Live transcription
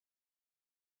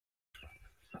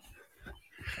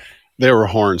There were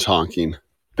horns honking.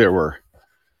 There were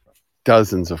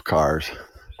dozens of cars.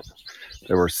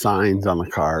 There were signs on the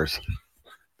cars.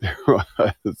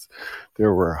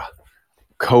 There were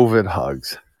COVID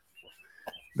hugs.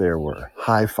 There were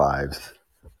high fives.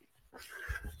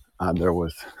 There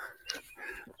was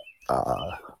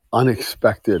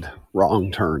unexpected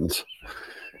wrong turns.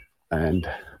 And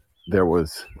there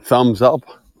was thumbs up,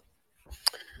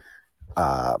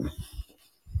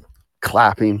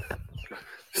 clapping,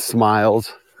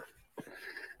 smiles.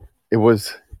 It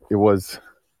was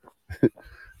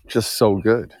just so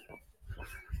good.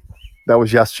 That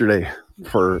was yesterday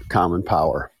for Common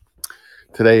Power.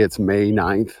 Today it's May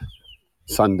 9th,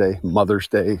 Sunday, Mother's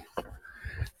Day.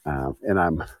 And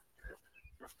I'm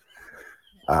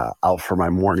out for my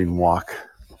morning walk,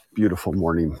 beautiful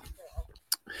morning.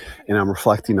 And I'm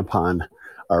reflecting upon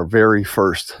our very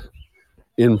first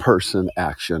in-person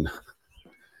action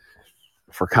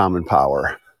for Common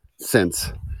Power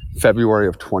since February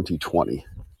of 2020.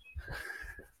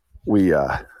 We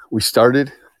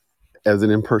started as an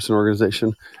in-person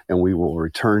organization, and we will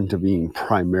return to being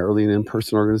primarily an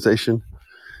in-person organization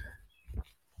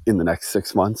in the next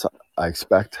 6 months,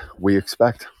 we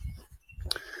expect.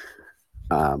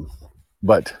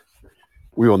 But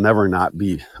we will never not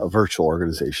be a virtual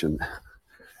organization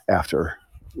after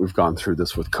we've gone through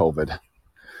this with COVID.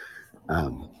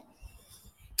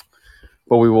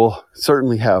 But we will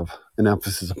certainly have an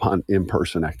emphasis upon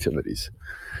in-person activities,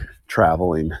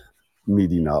 traveling,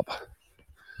 meeting up,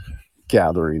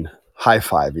 gathering,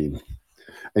 high-fiving.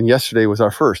 And yesterday was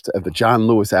our first at the John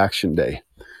Lewis Action Day.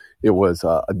 It was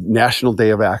a national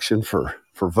day of action for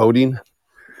voting,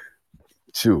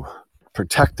 to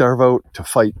protect our vote, to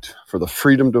fight for the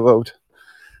freedom to vote.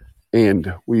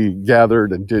 And we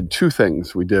gathered and did two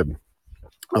things. We did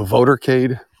a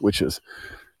votercade, which is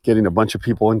getting a bunch of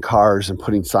people in cars and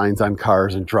putting signs on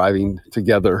cars and driving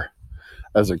together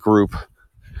as a group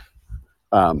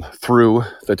through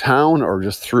the town or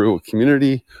just through a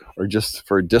community or just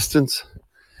for a distance.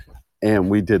 And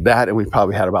we did that, and we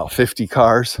probably had about 50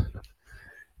 cars.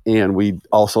 And we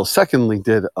also, secondly,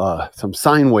 did some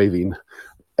sign waving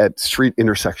at street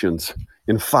intersections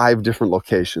in 5 different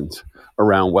locations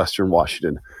around Western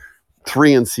Washington.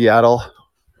 3 in Seattle,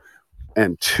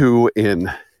 and 2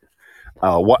 in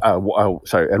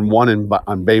and one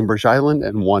on Bainbridge Island,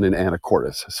 and 1 in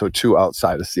Anacortes. So 2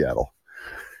 outside of Seattle.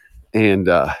 And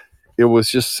it was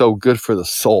just so good for the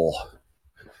soul.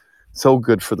 So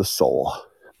good for the soul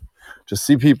to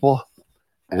see people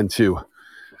and to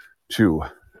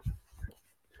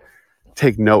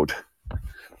take note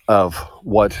of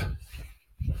what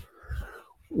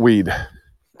we'd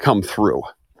come through.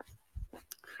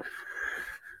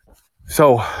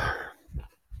 So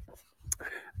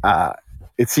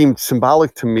it seemed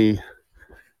symbolic to me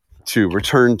to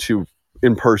return to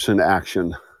in-person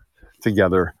action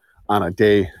together on a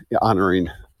day honoring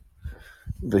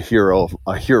a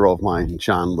hero of mine,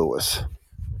 John Lewis.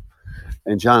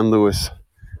 And John Lewis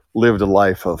lived a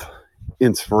life of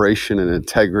inspiration and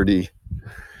integrity,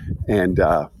 and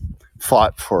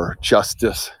fought for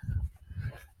justice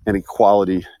and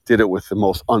equality, did it with the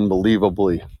most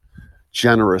unbelievably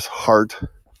generous heart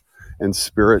and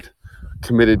spirit,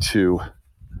 committed to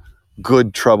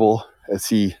good trouble, as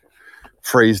he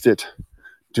phrased it,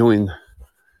 doing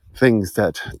things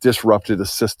that disrupted the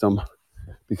system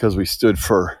because we stood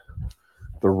for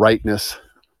the rightness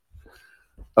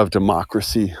of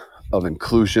democracy, of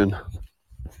inclusion.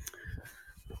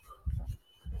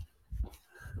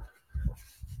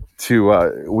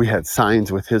 We had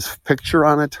signs with his picture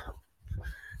on it,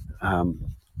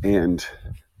 and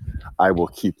I will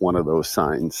keep one of those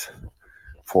signs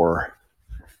for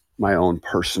my own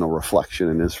personal reflection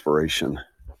and inspiration.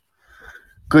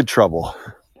 Good trouble,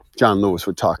 John Lewis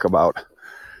would talk about,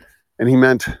 and he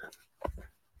meant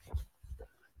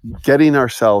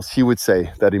he would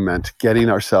say that he meant getting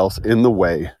ourselves in the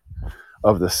way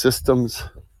of the systems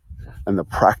and the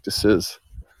practices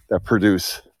that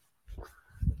produce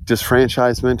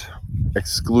disfranchisement,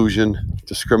 exclusion,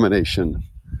 discrimination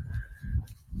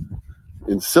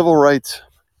in civil rights,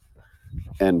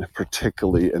 and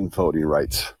particularly in voting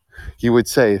rights. He would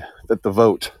say that the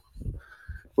vote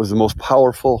is the most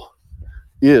powerful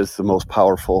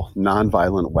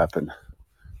nonviolent weapon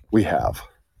we have,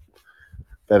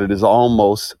 that it is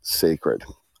almost sacred.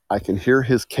 I can hear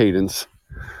his cadence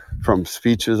from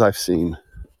speeches I've seen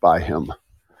by him,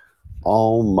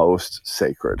 almost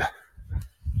sacred.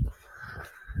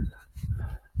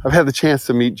 I've had the chance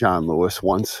to meet John Lewis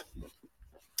once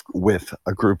with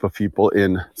a group of people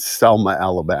in Selma,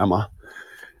 Alabama.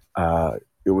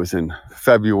 It was in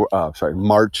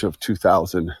March of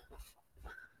 2000,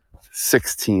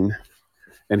 16,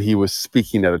 and he was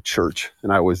speaking at a church,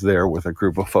 and I was there with a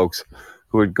group of folks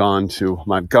who had gone to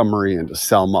Montgomery and to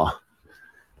Selma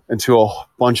and to a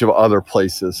bunch of other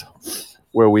places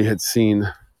where we had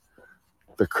seen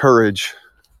the courage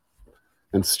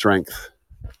and strength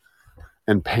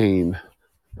and pain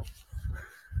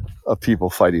of people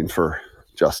fighting for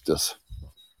justice.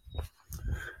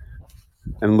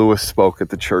 And Lewis spoke at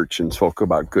the church and spoke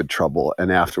about Good Trouble.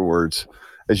 And afterwards,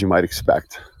 as you might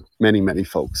expect, many, many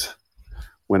folks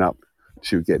went up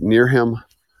to get near him,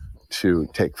 to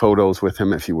take photos with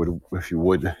him if you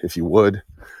would,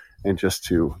 and just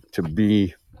to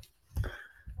be,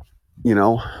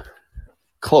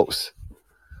 close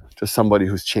to somebody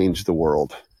who's changed the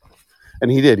world.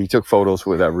 And he did. He took photos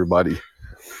with everybody.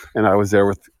 And I was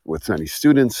there with many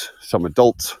students, some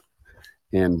adults,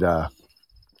 and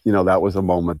that was a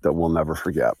moment that we'll never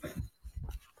forget.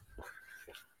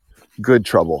 Good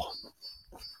Trouble.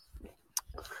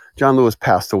 John Lewis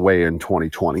passed away in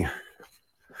 2020.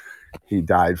 He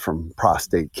died from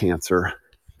prostate cancer,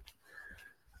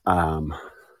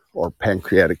 or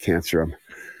pancreatic cancer. I'm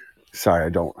sorry,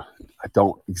 I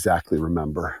don't exactly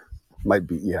remember.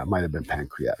 It might have been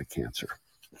pancreatic cancer.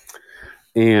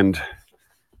 And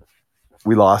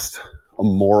we lost a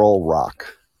moral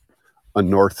rock, a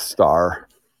North Star,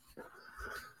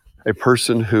 a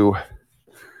person who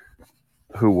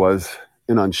was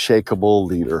an unshakable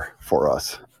leader for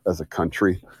us as a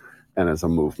country and as a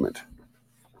movement.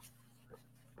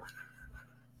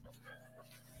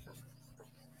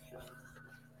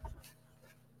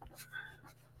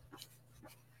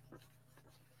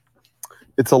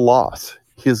 It's a loss.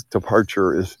 His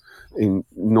departure is an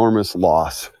enormous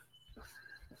loss.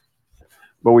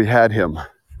 But we had him.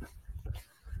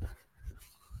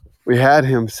 We had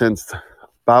him since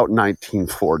about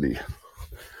 1940.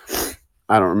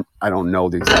 I don't know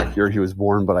the exact year he was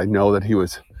born, but I know that he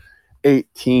was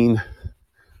 18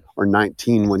 or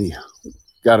 19 when he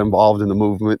got involved in the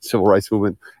movement, civil rights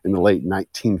movement, in the late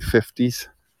 1950s.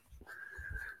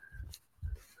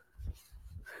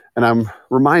 And I'm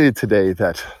reminded today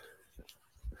that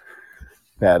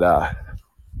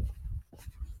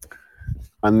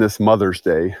on this Mother's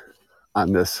Day,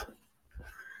 on this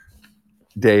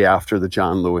day after the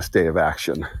John Lewis Day of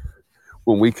Action,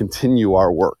 when we continue our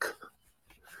work,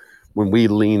 when we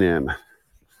lean in,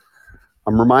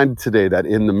 I'm reminded today that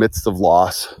in the midst of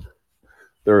loss,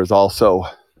 there is also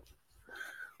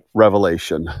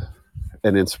revelation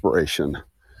and inspiration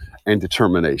and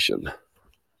determination.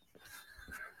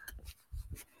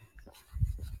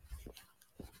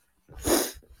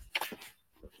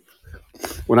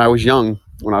 When I was young,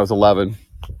 when I was 11,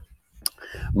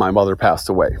 my mother passed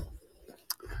away.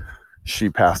 She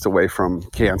passed away from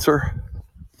cancer,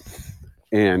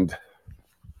 and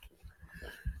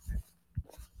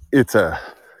it's an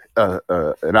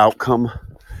outcome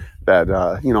that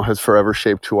has forever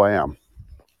shaped who I am.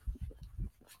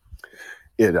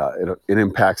 It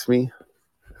impacts me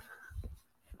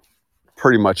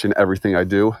pretty much in everything I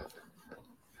do.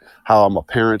 How I'm a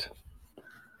parent,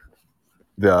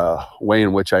 the way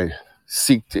in which I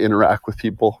seek to interact with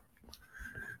people,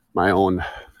 my own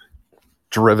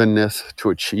drivenness to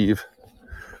achieve,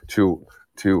 to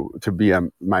be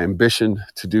my ambition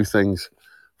to do things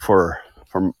for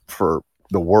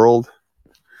the world.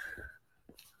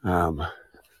 And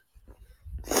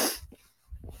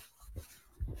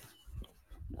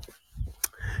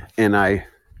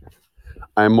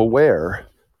I'm aware,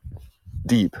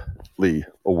 deeply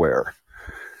aware,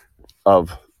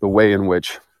 of the way in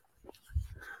which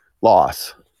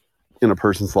loss in a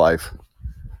person's life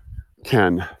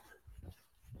can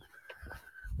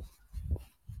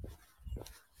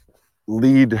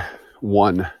lead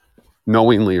one,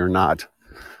 knowingly or not,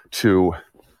 to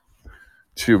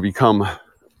become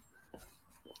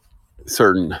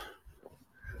certain,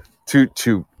 to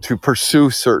pursue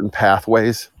certain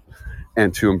pathways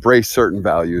and to embrace certain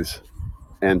values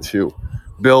and to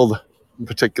build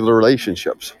particular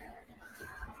relationships.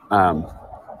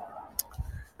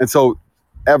 And so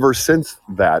ever since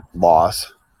that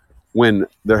loss, when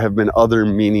there have been other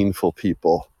meaningful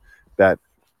people that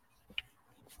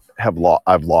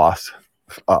I've lost,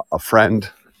 a friend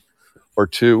or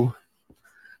two,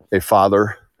 a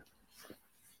father,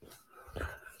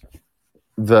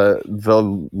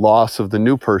 the loss of the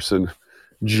new person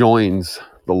joins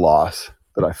the loss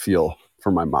that I feel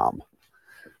for my mom.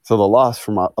 So the loss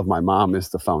of my mom is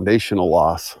the foundational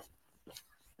loss.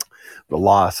 The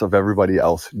loss of everybody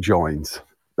else joins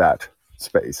that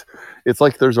space. It's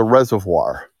like there's a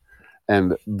reservoir,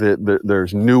 and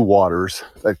there's new waters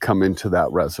that come into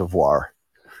that reservoir.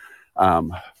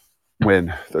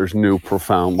 when there's new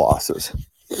profound losses.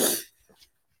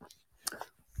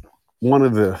 One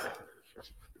of the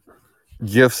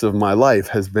gifts of my life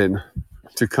has been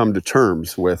to come to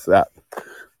terms with that,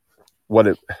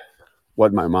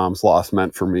 what my mom's loss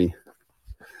meant for me,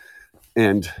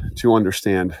 and to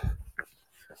understand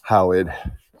how it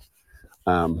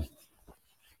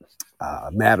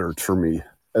mattered for me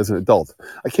as an adult.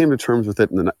 I came to terms with it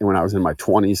when I was in my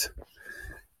 20s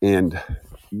and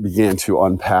began to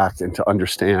unpack and to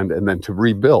understand and then to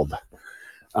rebuild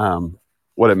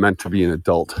what it meant to be an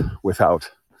adult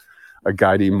without a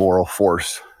guiding moral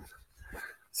force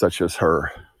such as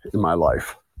her in my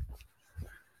life.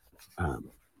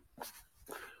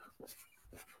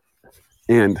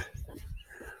 And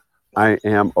I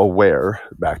am aware,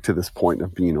 back to this point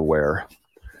of being aware,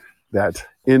 that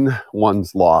in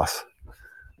one's loss,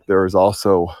 there is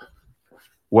also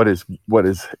what is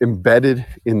embedded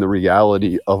in the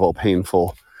reality of a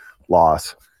painful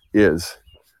loss is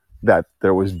that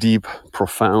there was deep,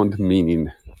 profound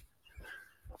meaning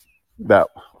that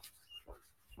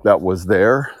was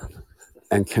there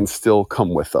and can still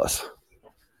come with us,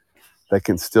 that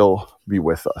can still be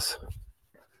with us.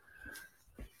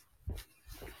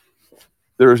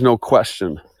 There is no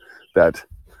question that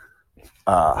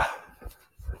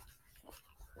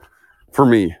for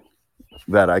me,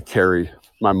 that I carry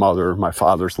my mother, my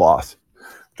father's loss,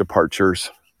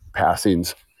 departures,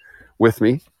 passings with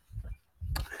me.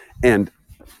 And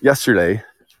yesterday,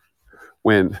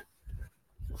 when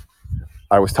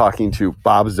I was talking to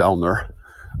Bob Zellner,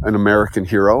 an American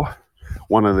hero,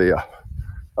 one of the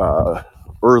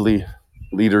early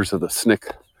leaders of the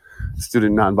SNCC,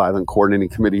 Student Nonviolent Coordinating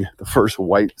Committee, the first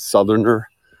white Southerner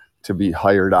to be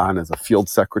hired on as a field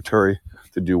secretary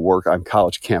to do work on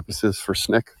college campuses for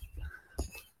SNCC.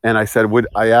 And I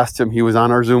asked him, he was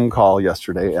on our Zoom call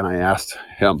yesterday, and I asked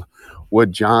him,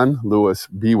 would John Lewis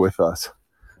be with us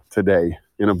today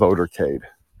in a votercade?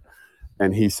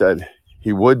 And he said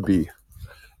he would be,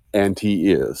 and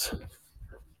he is.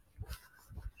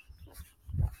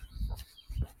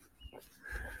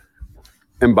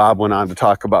 And Bob went on to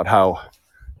talk about how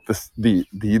the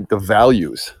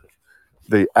values,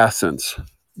 the essence,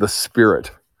 the spirit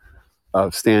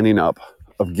of standing up,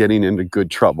 of getting into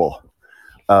good trouble,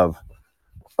 of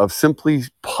simply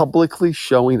publicly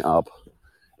showing up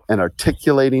and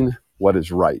articulating what is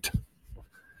right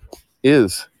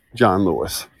is John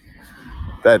Lewis.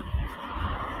 That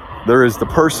there is the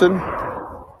person,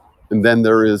 and then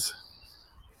there is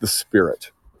the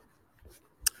spirit.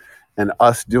 And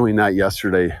us doing that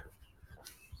yesterday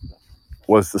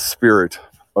was the spirit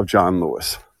of John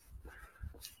Lewis.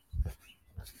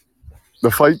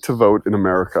 The fight to vote in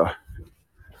America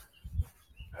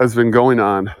has been going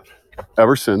on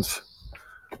ever since,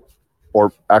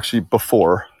 or actually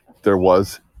before there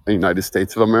was a United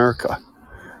States of America.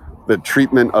 The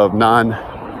treatment of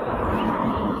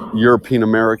non-European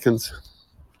Americans,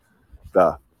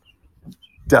 the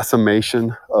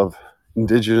decimation of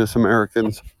indigenous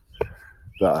Americans,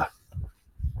 the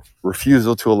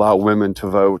refusal to allow women to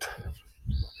vote,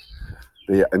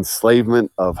 the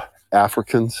enslavement of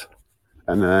Africans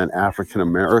and then African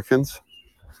Americans,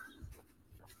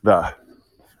 the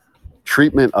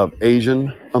treatment of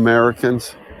Asian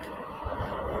Americans,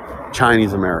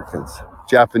 Chinese Americans,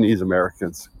 Japanese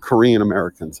Americans, Korean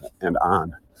Americans, and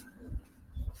on.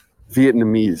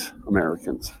 Vietnamese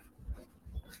Americans.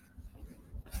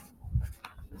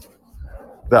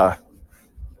 The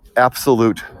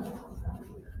absolute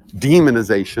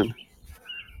demonization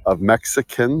of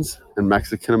Mexicans and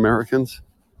Mexican Americans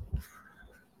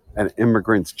and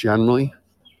immigrants generally.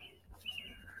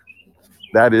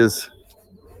 That is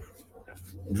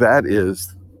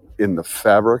in the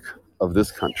fabric of this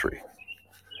country.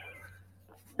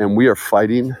 And we are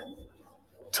fighting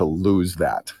to lose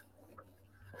that,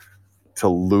 to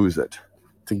lose it,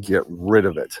 to get rid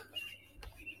of it.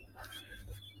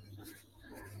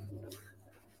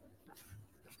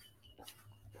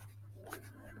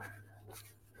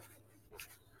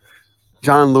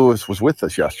 John Lewis was with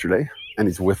us yesterday, and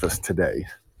he's with us today.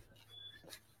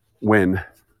 When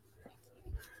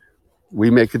we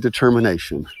make a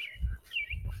determination,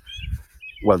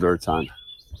 whether it's on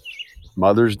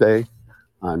Mother's Day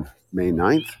on May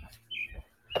 9th,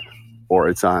 or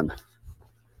it's on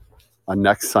a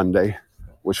next Sunday,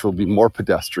 which will be more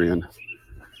pedestrian,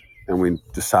 and we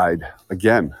decide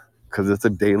again, because it's a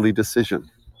daily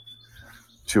decision,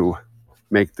 to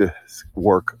make this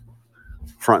work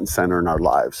front and center in our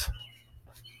lives.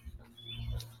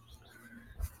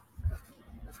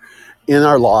 In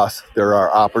our loss, there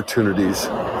are opportunities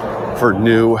for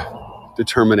new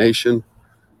determination,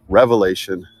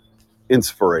 revelation,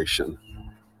 inspiration.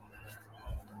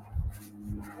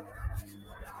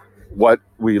 What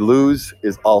we lose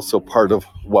is also part of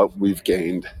what we've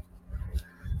gained.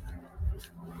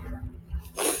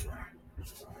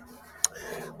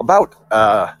 About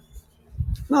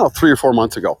 3 or 4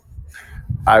 months ago,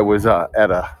 I was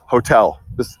at a hotel.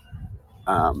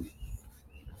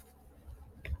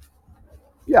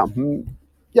 Yeah,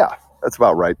 that's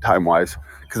about right time-wise,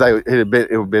 because it had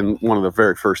been one of the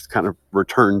very first kind of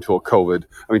return to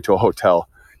a hotel.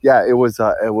 Yeah, it was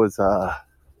one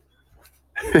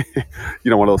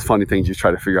of those funny things you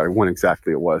try to figure out when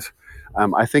exactly it was.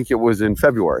 I think it was in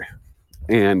February,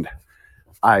 and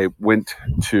I went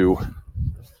to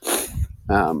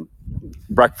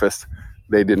breakfast.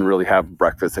 They didn't really have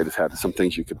breakfast. They just had some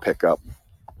things you could pick up.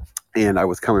 And I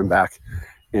was coming back,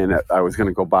 and I was going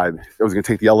to go by. I was going to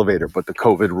take the elevator, but the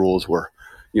COVID rules were,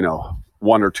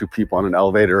 1 or 2 people on an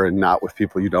elevator and not with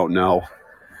people you don't know.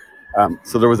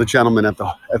 So there was a gentleman at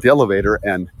the elevator,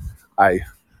 and I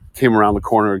came around the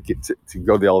corner to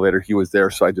go to the elevator. He was there,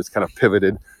 so I just kind of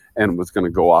pivoted and was going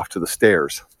to go off to the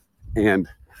stairs. And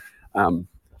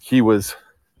he was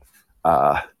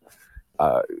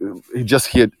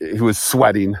he was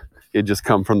sweating. He had just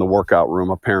come from the workout room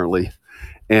apparently,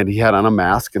 and he had on a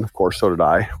mask, and of course so did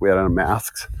I. We had on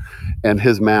masks, and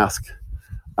his mask.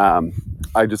 I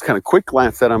just kind of quick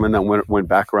glanced at him, and then went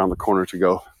back around the corner to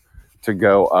go to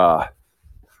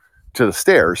the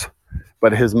stairs.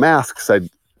 But his mask said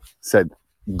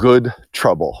 "Good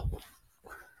Trouble"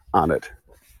 on it.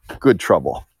 Good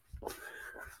trouble.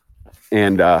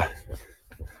 And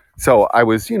so I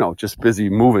was, just busy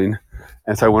moving.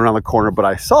 And so I went around the corner, but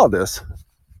I saw this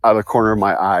out of the corner of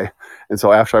my eye. And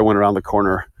so after I went around the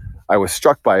corner, I was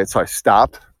struck by it. So I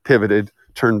stopped, pivoted,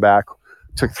 turned back,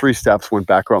 took 3 steps, went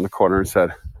back around the corner and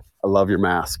said, "I love your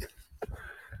mask.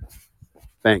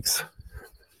 Thanks."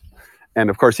 And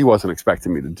of course, he wasn't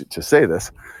expecting me to say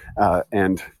this. I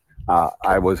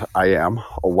am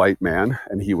a white man,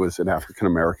 and he was an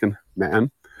African-American man.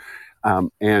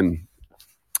 And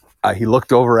he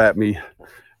looked over at me,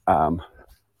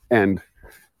 and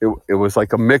it was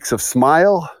like a mix of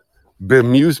smile,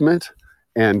 bemusement,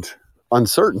 and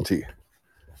uncertainty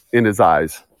in his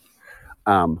eyes.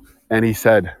 And he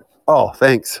said, "Oh,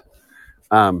 thanks.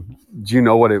 Do you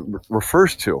know what it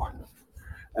refers to?"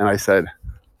 And I said,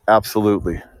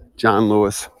 "Absolutely. John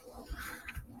Lewis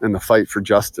and the fight for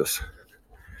justice."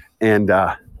 And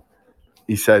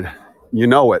he said, "You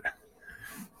know it."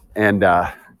 And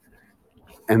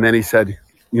then he said,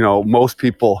 most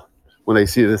people, when they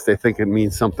see this, they think it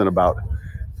means something about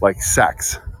like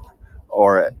sex,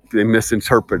 or they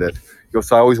misinterpret it. He goes,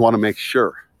 "So I always want to make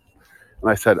sure."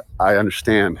 And I said, "I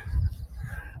understand.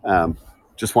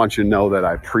 Just want you to know that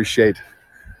I appreciate,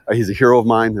 he's a hero of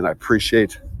mine, and I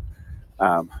appreciate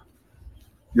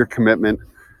your commitment,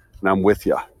 and I'm with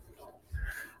you."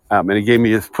 And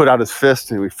he put out his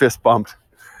fist, and we fist bumped.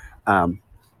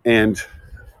 And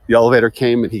the elevator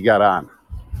came, and he got on.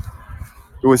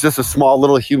 It was just a small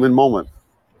little human moment.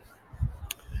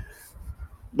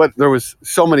 But there was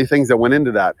so many things that went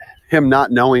into that. Him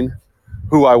not knowing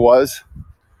who I was,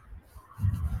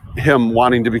 him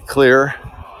wanting to be clear.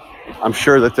 I'm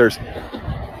sure that there's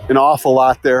an awful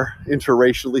lot there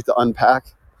interracially to unpack,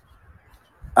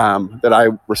 that I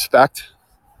respect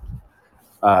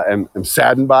and am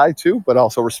saddened by too, but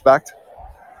also respect.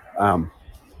 But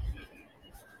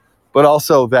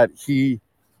also that he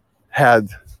had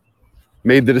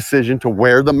made the decision to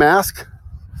wear the mask,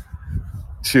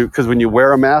 because when you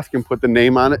wear a mask and put the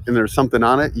name on it and there's something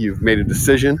on it, you've made a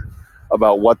decision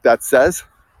about what that says,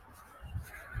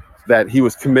 that he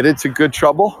was committed to good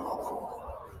trouble.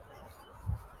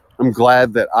 I'm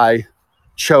glad that I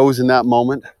chose in that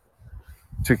moment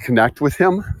to connect with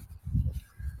him.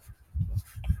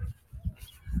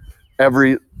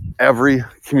 Every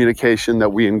communication that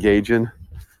we engage in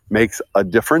makes a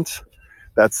difference.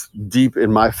 That's deep in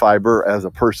my fiber as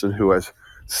a person who has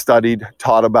studied,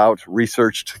 taught about,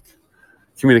 researched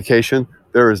communication.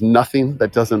 There is nothing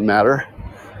that doesn't matter.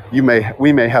 We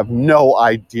may have no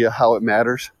idea how it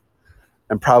matters,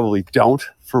 and probably don't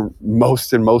for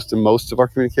most of our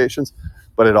communications,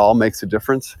 but it all makes a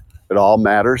difference. It all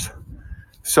matters.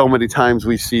 So many times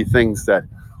we see things that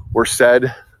were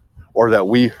said, or that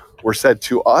were said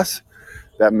to us,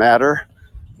 that matter,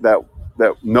 that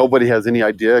nobody has any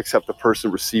idea except the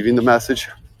person receiving the message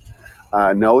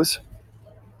knows.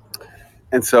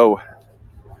 And so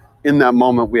in that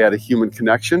moment, we had a human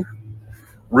connection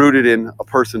rooted in a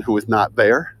person who was not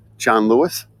there, John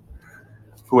Lewis,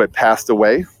 who had passed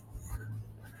away.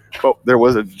 But there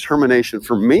was a determination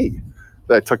for me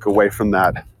that I took away from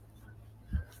that.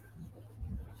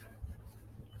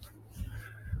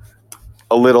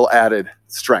 a little added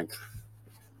strength.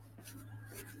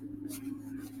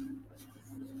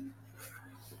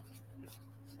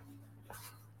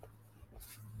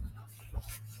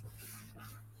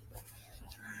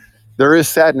 There is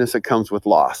sadness that comes with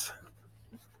loss.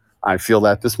 I feel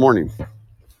that this morning.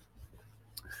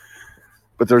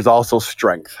 But there's also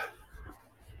strength.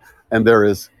 And there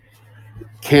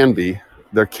can be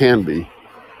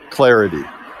clarity.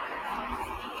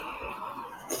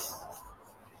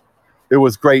 It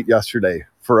was great yesterday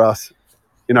for us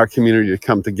in our community to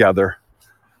come together,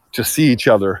 to see each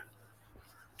other,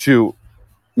 to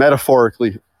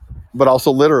metaphorically, but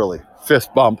also literally,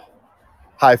 fist bump,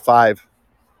 high five,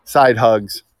 side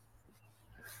hugs,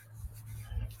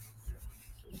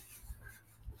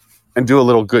 and do a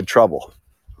little good trouble.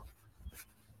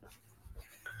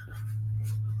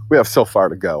 We have so far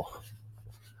to go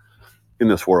in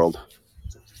this world,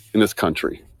 in this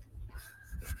country.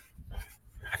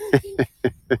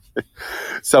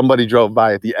 Somebody drove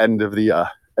by at the end of we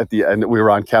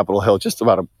were on Capitol Hill, just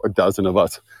about a dozen of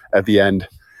us at the end,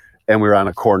 and we were on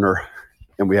a corner,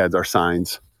 and we had our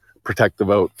signs, protect the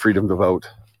vote, freedom to vote.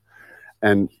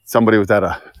 And somebody was at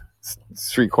a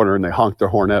street corner, and they honked their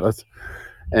horn at us,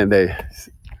 and they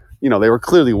were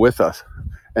clearly with us.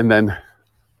 And then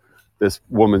this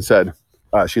woman said,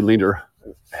 she leaned her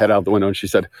head out the window, and she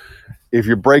said, "If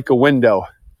you break a window,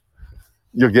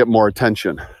 you'll get more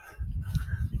attention."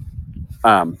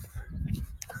 And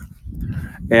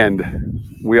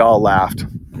we all laughed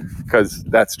because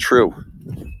that's true.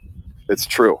 It's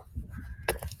true.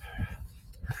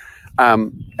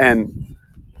 And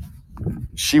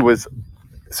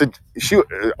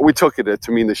we took it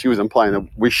to mean that she was implying that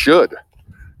we should,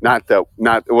 it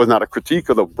was not a critique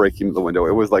of the breaking the window.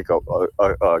 It was like a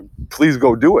please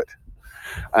go do it.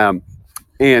 And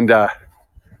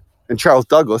Charles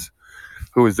Douglas,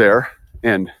 who was there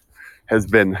and has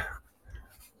been,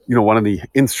 one of the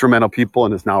instrumental people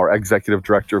and is now our executive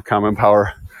director of Common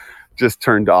Power, just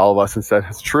turned to all of us and said,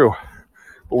 "It's true,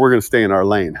 but we're going to stay in our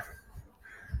lane."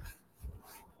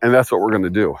 And that's what we're going to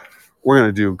do. We're going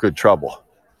to do good trouble.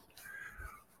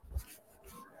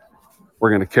 We're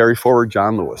going to carry forward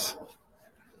John Lewis.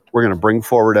 We're going to bring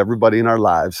forward everybody in our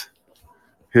lives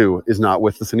who is not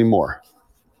with us anymore.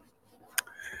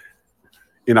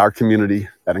 In our community,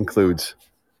 that includes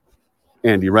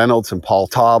Andy Reynolds and Paul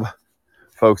Taub,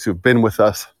 folks who've been with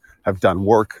us, have done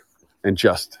work, and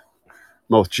just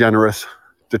most generous,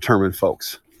 determined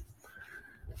folks.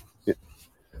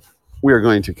 We are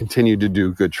going to continue to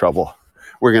do good trouble.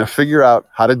 We're going to figure out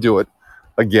how to do it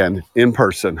again in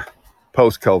person,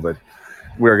 post-COVID.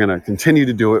 We're going to continue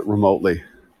to do it remotely.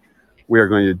 We are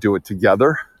going to do it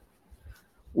together.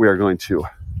 We are going to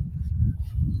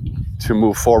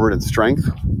move forward in strength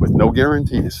with no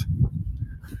guarantees,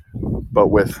 but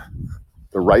with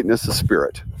the rightness of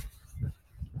spirit.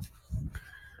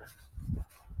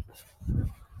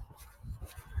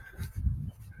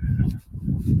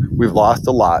 We've lost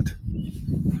a lot,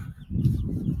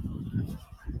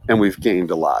 and we've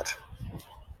gained a lot.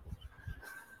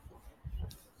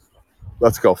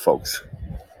 Let's go, folks.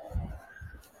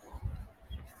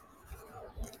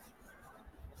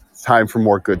 It's time for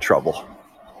more good trouble.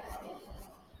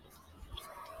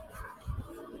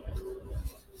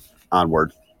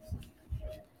 Onward.